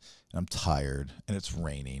upset, and I'm tired, and it's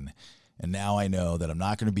raining. And now I know that I'm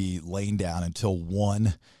not going to be laying down until 1.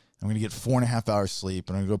 I'm going to get 4.5 hours sleep,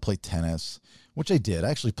 and I'm going to go play tennis, which I did. I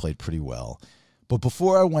actually played pretty well. But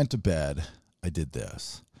before I went to bed, I did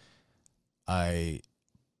this. I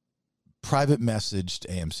private messaged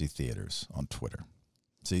AMC Theaters on Twitter.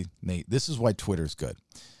 See, Nate, this is why Twitter's good.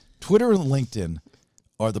 Twitter and LinkedIn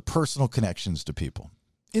are the personal connections to people.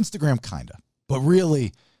 Instagram, kind of. But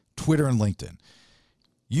really, Twitter and LinkedIn.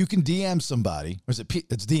 You can DM somebody. Or is it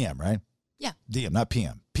it's DM, right? Yeah. DM, not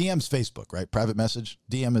PM. PM's Facebook, right? Private message.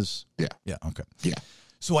 DM is... Yeah. Yeah, okay. Yeah.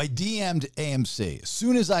 So I DM'd AMC as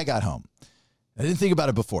soon as I got home. I didn't think about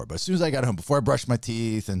it before, but as soon as I got home, before I brushed my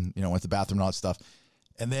teeth and, went to the bathroom and all that stuff,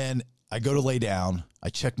 and then I go to lay down, I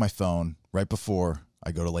check my phone right before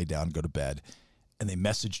I go to lay down, go to bed, and they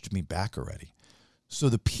messaged me back already. So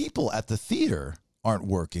the people at the theater aren't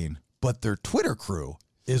working, but their Twitter crew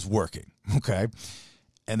is working, okay?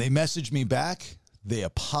 And they messaged me back. They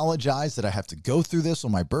apologize that I have to go through this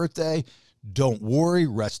on my birthday. Don't worry,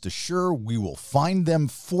 rest assured, we will find them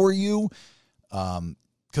for you.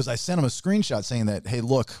 Because I sent them a screenshot saying that, hey,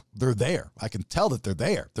 look, they're there. I can tell that they're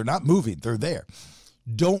there. They're not moving. They're there.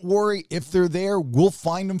 Don't worry. If they're there, we'll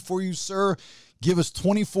find them for you, sir. Give us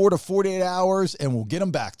 24 to 48 hours, and we'll get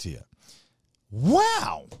them back to you.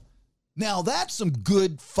 Wow. Now, that's some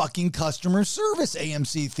good fucking customer service,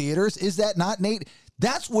 AMC Theaters. Is that not, Nate?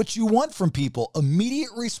 That's what you want from people.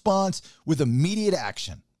 Immediate response with immediate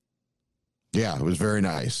action. Yeah, it was very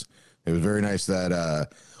nice. It was very nice that...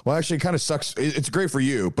 Well, actually, it kind of sucks. It's great for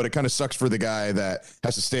you, but it kind of sucks for the guy that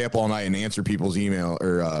has to stay up all night and answer people's email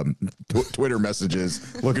or Twitter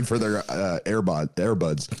messages looking for their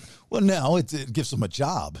earbuds. Well, no, it gives them a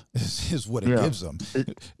job is what it gives them.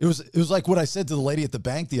 It was like what I said to the lady at the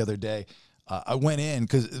bank the other day. I went in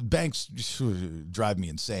because banks drive me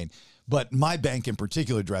insane. But my bank in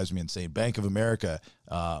particular drives me insane. Bank of America,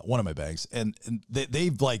 one of my banks, and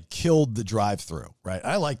they've like killed the drive-through, right?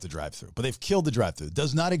 I like the drive-through, but they've killed the drive-through. It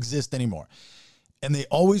does not exist anymore. And they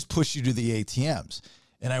always push you to the ATMs.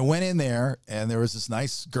 And I went in there, and there was this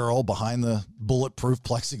nice girl behind the bulletproof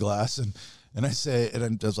plexiglass, and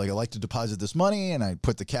I was like, I'd like to deposit this money, and I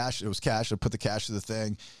put the cash. It was cash. I put the cash to the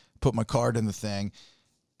thing, put my card in the thing,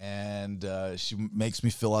 and she makes me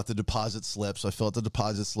fill out the deposit slip. So I fill out the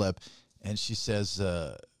deposit slip, and she says,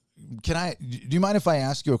 do you mind if I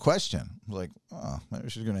ask you a question? I'm like, oh, maybe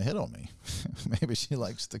she's going to hit on me. Maybe she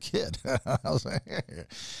likes the kid. I was like,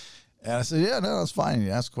 and I said, yeah, no, that's fine.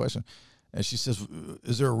 You ask a question. And she says,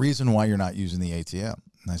 is there a reason why you're not using the ATM?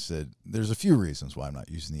 And I said, there's a few reasons why I'm not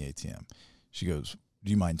using the ATM. She goes,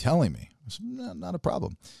 do you mind telling me? I said, no, not a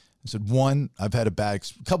problem. I said, one, I've had a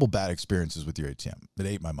couple bad experiences with your ATM. It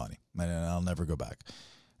ate my money, and I'll never go back.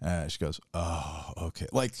 She goes, oh, okay.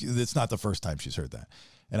 Like, it's not the first time she's heard that.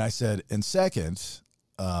 And I said, and second,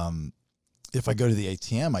 if I go to the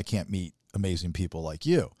ATM, I can't meet amazing people like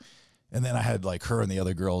you. And then I had like her and the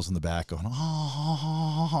other girls in the back going,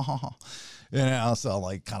 oh, so I'm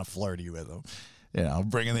like kind of flirty with them,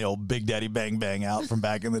 bringing the old Big Daddy Bang Bang out from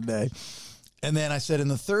back in the day. And then I said,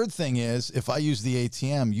 and the third thing is, if I use the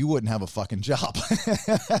ATM, you wouldn't have a fucking job.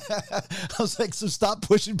 I was like, so stop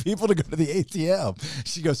pushing people to go to the ATM.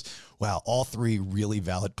 She goes, wow, all three really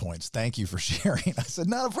valid points. Thank you for sharing. I said,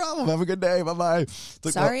 not a problem. Have a good day. Bye-bye.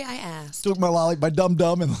 I asked. Took my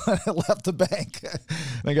dum-dum and left the bank.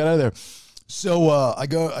 And I got out of there. So I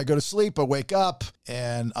go to sleep. I wake up,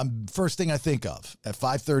 and first thing I think of at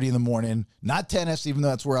 5:30 in the morning, not tennis, even though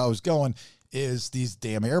that's where I was going, is these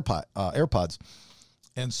damn AirPods.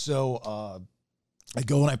 And so I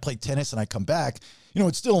go and I play tennis, and I come back.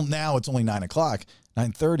 It's only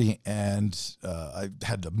 9:30, and I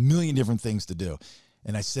had a million different things to do.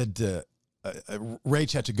 And I said to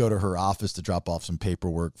Rach had to go to her office to drop off some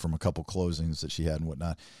paperwork from a couple closings that she had and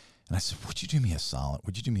whatnot. And I said, would you do me a solid?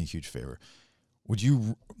 Would you do me a huge favor? Would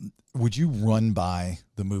you run by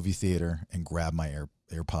the movie theater and grab my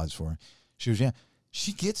AirPods for her? She goes, yeah.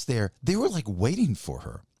 She gets there. They were like waiting for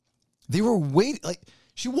her. They were waiting. Like,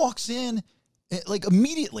 she walks in like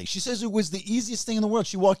immediately. She says it was the easiest thing in the world.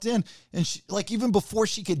 She walked in, and she, like, even before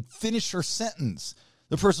she could finish her sentence,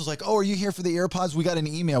 the person was like, oh, are you here for the AirPods? We got an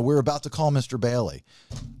email. We're about to call Mr. Bailey.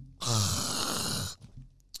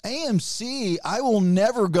 AMC, I will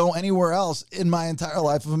never go anywhere else in my entire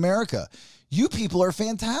life of America. You people are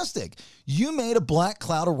fantastic. You made a black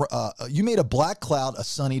cloud a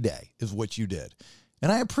sunny day is what you did.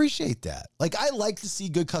 And I appreciate that. Like, I like to see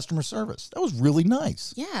good customer service. That was really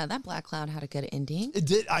nice. Yeah, that black cloud had a good ending. It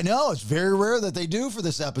did. I know. It's very rare that they do for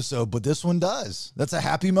this episode, but this one does. That's a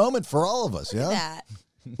happy moment for all of us. Look yeah. at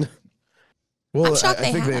that. Well, I'm shocked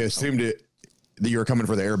I think they assumed it. that you were coming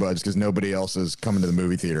for the earbuds because nobody else is coming to the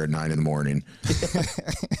movie theater at 9 a.m.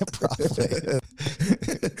 Probably.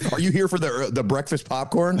 Are you here for the breakfast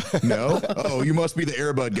popcorn? No. Oh, you must be the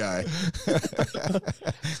earbud guy.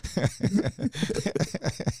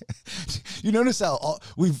 You notice how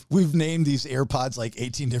we've named these AirPods like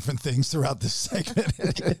 18 different things throughout this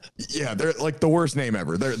segment. Yeah, they're like the worst name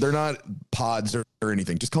ever. They're not pods or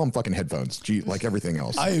anything. Just call them fucking headphones. Gee, like everything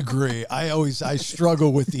else. I agree. I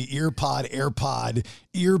struggle with the AirPod,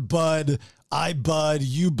 earbud, iBud,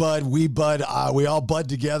 you bud, we bud, we all bud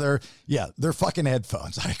together. Yeah, they're fucking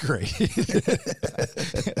headphones. I agree.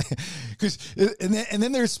 and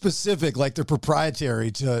then they're specific, like they're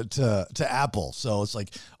proprietary to Apple. So it's like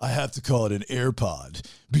I have to call it an AirPod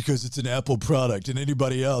because it's an Apple product, and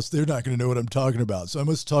anybody else, they're not going to know what I'm talking about. So I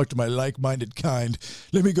must talk to my like-minded kind.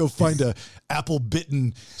 Let me go find a Apple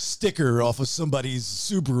bitten sticker off of somebody's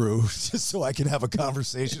Subaru just so I can have a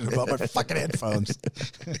conversation about my fucking headphones.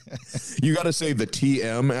 You got to say the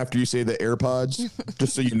TM after you say the AirPods,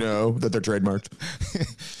 just so you know that they're trademarked.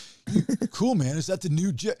 Cool, man. Is that the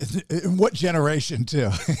new in what generation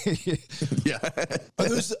too? Yeah. Are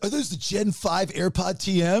those the Gen 5 AirPod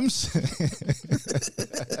TMs?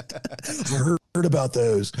 I heard about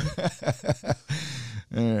those.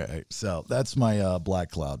 All right. So that's my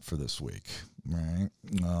Black Cloud for this week. All right.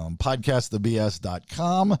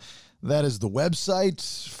 Podcastthebs.com. That is the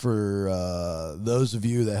website for those of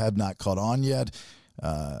you that have not caught on yet.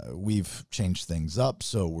 We've changed things up,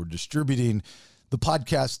 so we're distributing the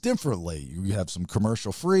podcast differently. You have some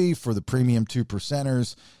commercial free for the premium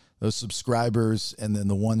 2%ers, those subscribers, and then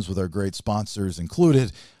the ones with our great sponsors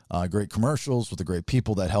included, great commercials with the great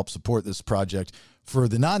people that help support this project for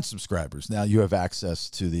the non-subscribers. Now you have access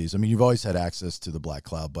to these. I mean, you've always had access to the Black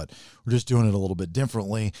Cloud, but we're just doing it a little bit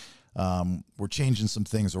differently. We're changing some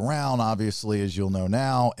things around, obviously, as you'll know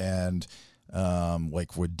now, and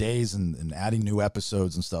like with days and adding new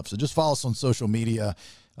episodes and stuff. So just follow us on social media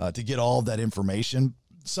to get all of that information.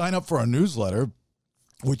 Sign up for our newsletter,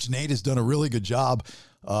 which Nate has done a really good job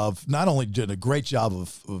of, not only did a great job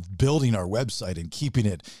of building our website and keeping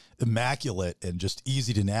it immaculate and just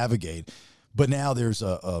easy to navigate, but now there's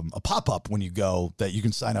a pop-up when you go that you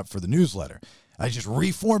can sign up for the newsletter. I just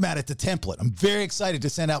reformatted the template. I'm very excited to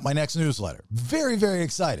send out my next newsletter. Very, very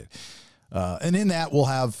excited. And in that, we'll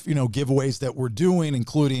have, giveaways that we're doing,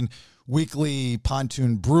 including weekly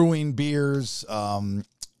Pontoon Brewing beers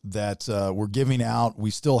that we're giving out. We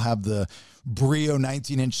still have the Brio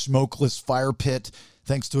 19-inch smokeless fire pit,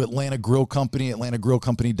 thanks to Atlanta Grill Company,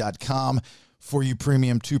 atlantagrillcompany.com, for you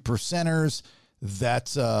premium 2%ers.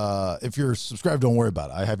 That if you're subscribed, don't worry about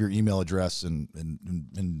it. I have your email address, and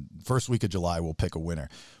in first week of July, we'll pick a winner.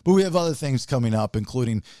 But we have other things coming up,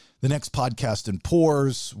 including the next podcast in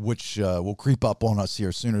Pours, which will creep up on us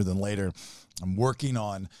here sooner than later. I'm working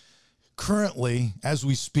on, currently, as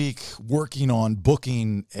we speak, working on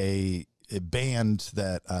booking a band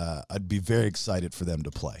that I'd be very excited for them to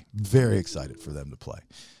play. Very excited for them to play.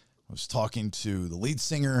 I was talking to the lead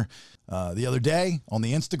singer the other day on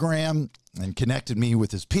the Instagram and connected me with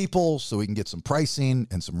his people so we can get some pricing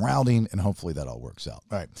and some routing, and hopefully that all works out.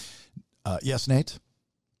 All right. Yes, Nate?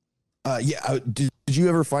 Yeah. Did you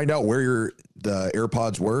ever find out where the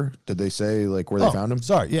AirPods were? Did they say like where they found them?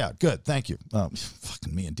 Sorry. Yeah. Good. Thank you.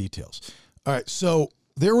 Fucking me in details. All right. So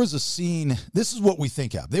there was a scene. This is what we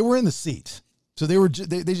think of. They were in the seat. So they were,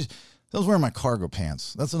 they just, I was wearing my cargo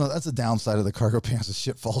pants. That's a downside of the cargo pants. The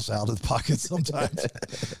shit falls out of the pocket sometimes.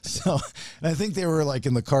 So, and I think they were like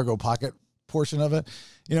in the cargo pocket portion of it,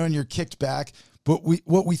 and you're kicked back. But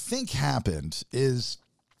what we think happened is,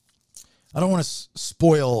 I don't want to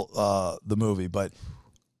spoil the movie, but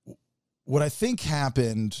what I think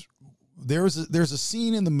happened, there's a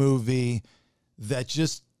scene in the movie that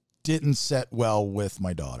just didn't set well with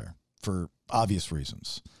my daughter for obvious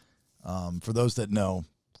reasons. For those that know,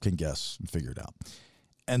 can guess and figure it out.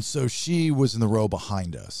 And so she was in the row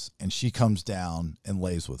behind us, and she comes down and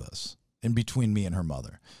lays with us in between me and her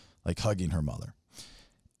mother, like hugging her mother.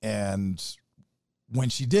 And when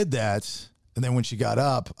she did that, and then when she got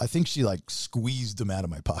up, I think she like squeezed them out of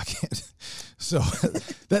my pocket. So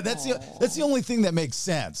that's the only thing that makes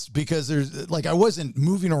sense, because there's like, I wasn't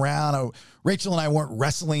moving around. Rachel and I weren't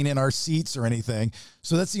wrestling in our seats or anything.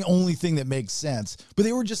 So that's the only thing that makes sense. But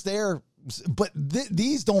they were just there. But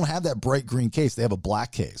these don't have that bright green case. They have a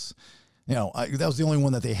black case. That was the only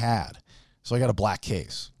one that they had. So I got a black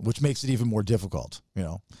case, which makes it even more difficult.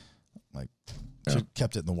 Like should have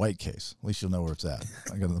kept it in the white case. At least you'll know where it's at.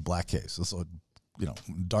 I got it in the black case. So,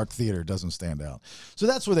 dark theater doesn't stand out. So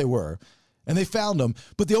that's where they were. And they found them.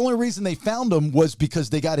 But the only reason they found them was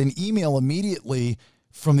because they got an email immediately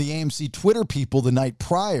from the AMC Twitter people the night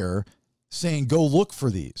prior saying, go look for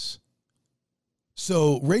these.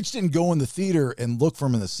 So Rach didn't go in the theater and look for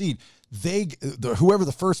them in the seat. Whoever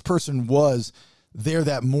the first person was there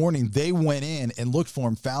that morning, they went in and looked for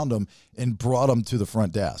them, found them, and brought them to the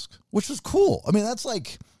front desk, which was cool. I mean,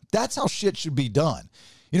 that's how shit should be done.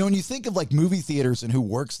 You know, when you think of like movie theaters and who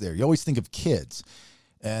works there, you always think of kids,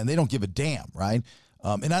 and they don't give a damn, right?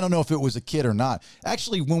 And I don't know if it was a kid or not.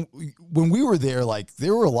 Actually, when we were there, like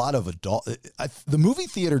there were a lot of adult. The movie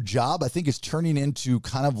theater job, I think, is turning into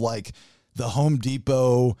kind of like the Home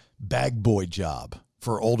Depot bag boy job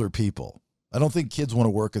for older people. I don't think kids want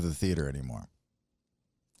to work at the theater anymore.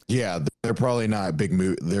 Yeah, they're probably not big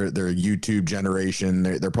movie. They're YouTube generation.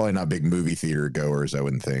 They're probably not big movie theater goers, I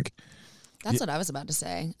wouldn't think. That's what I was about to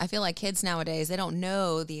say. I feel like kids nowadays, they don't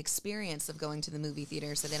know the experience of going to the movie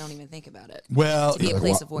theater, so they don't even think about it. Well, to be a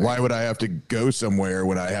place of work. Why would I have to go somewhere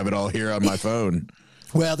when I have it all here on my phone?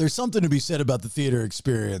 Well, there's something to be said about the theater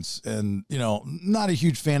experience. And, you know, not a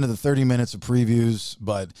huge fan of the 30 minutes of previews,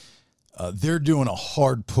 but they're doing a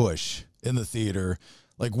hard push in the theater.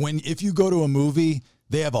 Like if you go to a movie,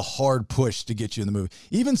 they have a hard push to get you in the movie.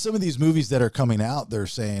 Even some of these movies that are coming out, they're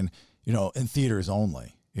saying, you know, in theaters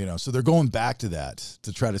only. You know, so they're going back to that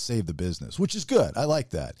to try to save the business, which is good. I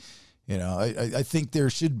like that. You know, I think there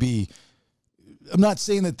should be, I'm not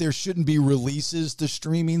saying that there shouldn't be releases to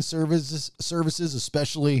streaming services,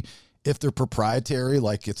 especially if they're proprietary,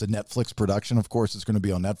 like it's a Netflix production. Of course, it's going to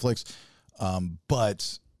be on Netflix.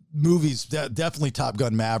 But movies, definitely Top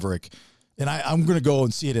Gun Maverick. And I'm going to go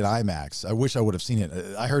and see it in IMAX. I wish I would have seen it.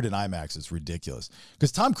 I heard in IMAX it's ridiculous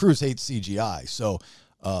because Tom Cruise hates CGI. So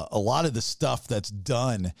a lot of the stuff that's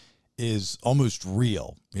done is almost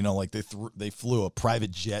real. You know, like they flew a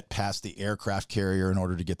private jet past the aircraft carrier in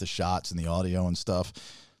order to get the shots and the audio and stuff.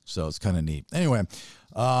 So it's kind of neat. Anyway,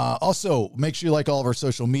 also make sure you like all of our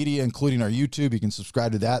social media, including our YouTube. You can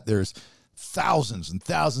subscribe to that. There's thousands and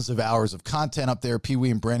thousands of hours of content up there. Pee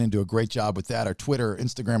Wee and Brandon do a great job with that. Our Twitter,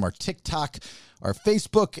 Instagram, our TikTok, our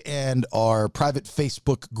Facebook, and our private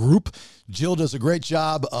Facebook group. Jill does a great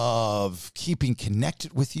job of keeping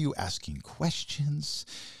connected with you, asking questions,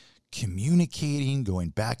 communicating, going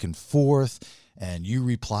back and forth, and you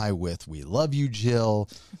reply with, "We love you, Jill.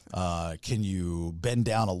 Can you bend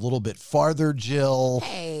down a little bit farther, Jill?"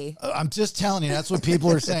 Hey. I'm just telling you, that's what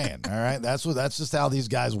people are saying. All right. That's just how these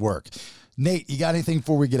guys work. Nate, you got anything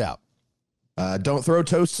before we get out? Don't throw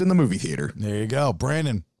toasts in the movie theater. There you go.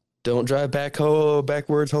 Brandon. Don't drive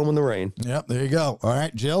backwards home in the rain. Yep, there you go. All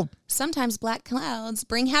right, Jill. Sometimes black clouds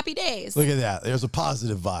bring happy days. Look at that. There's a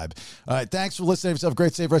positive vibe. All right, thanks for listening. Have yourself a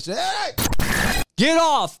great, safe rest of the day. Hey! Get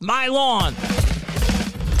off my lawn.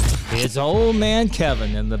 It's old man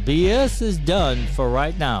Kevin, and the BS is done for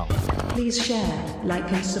right now. Please share,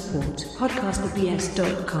 like, and support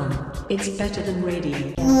podcastthebs.com. It's better than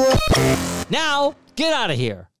radio. Now, get out of here.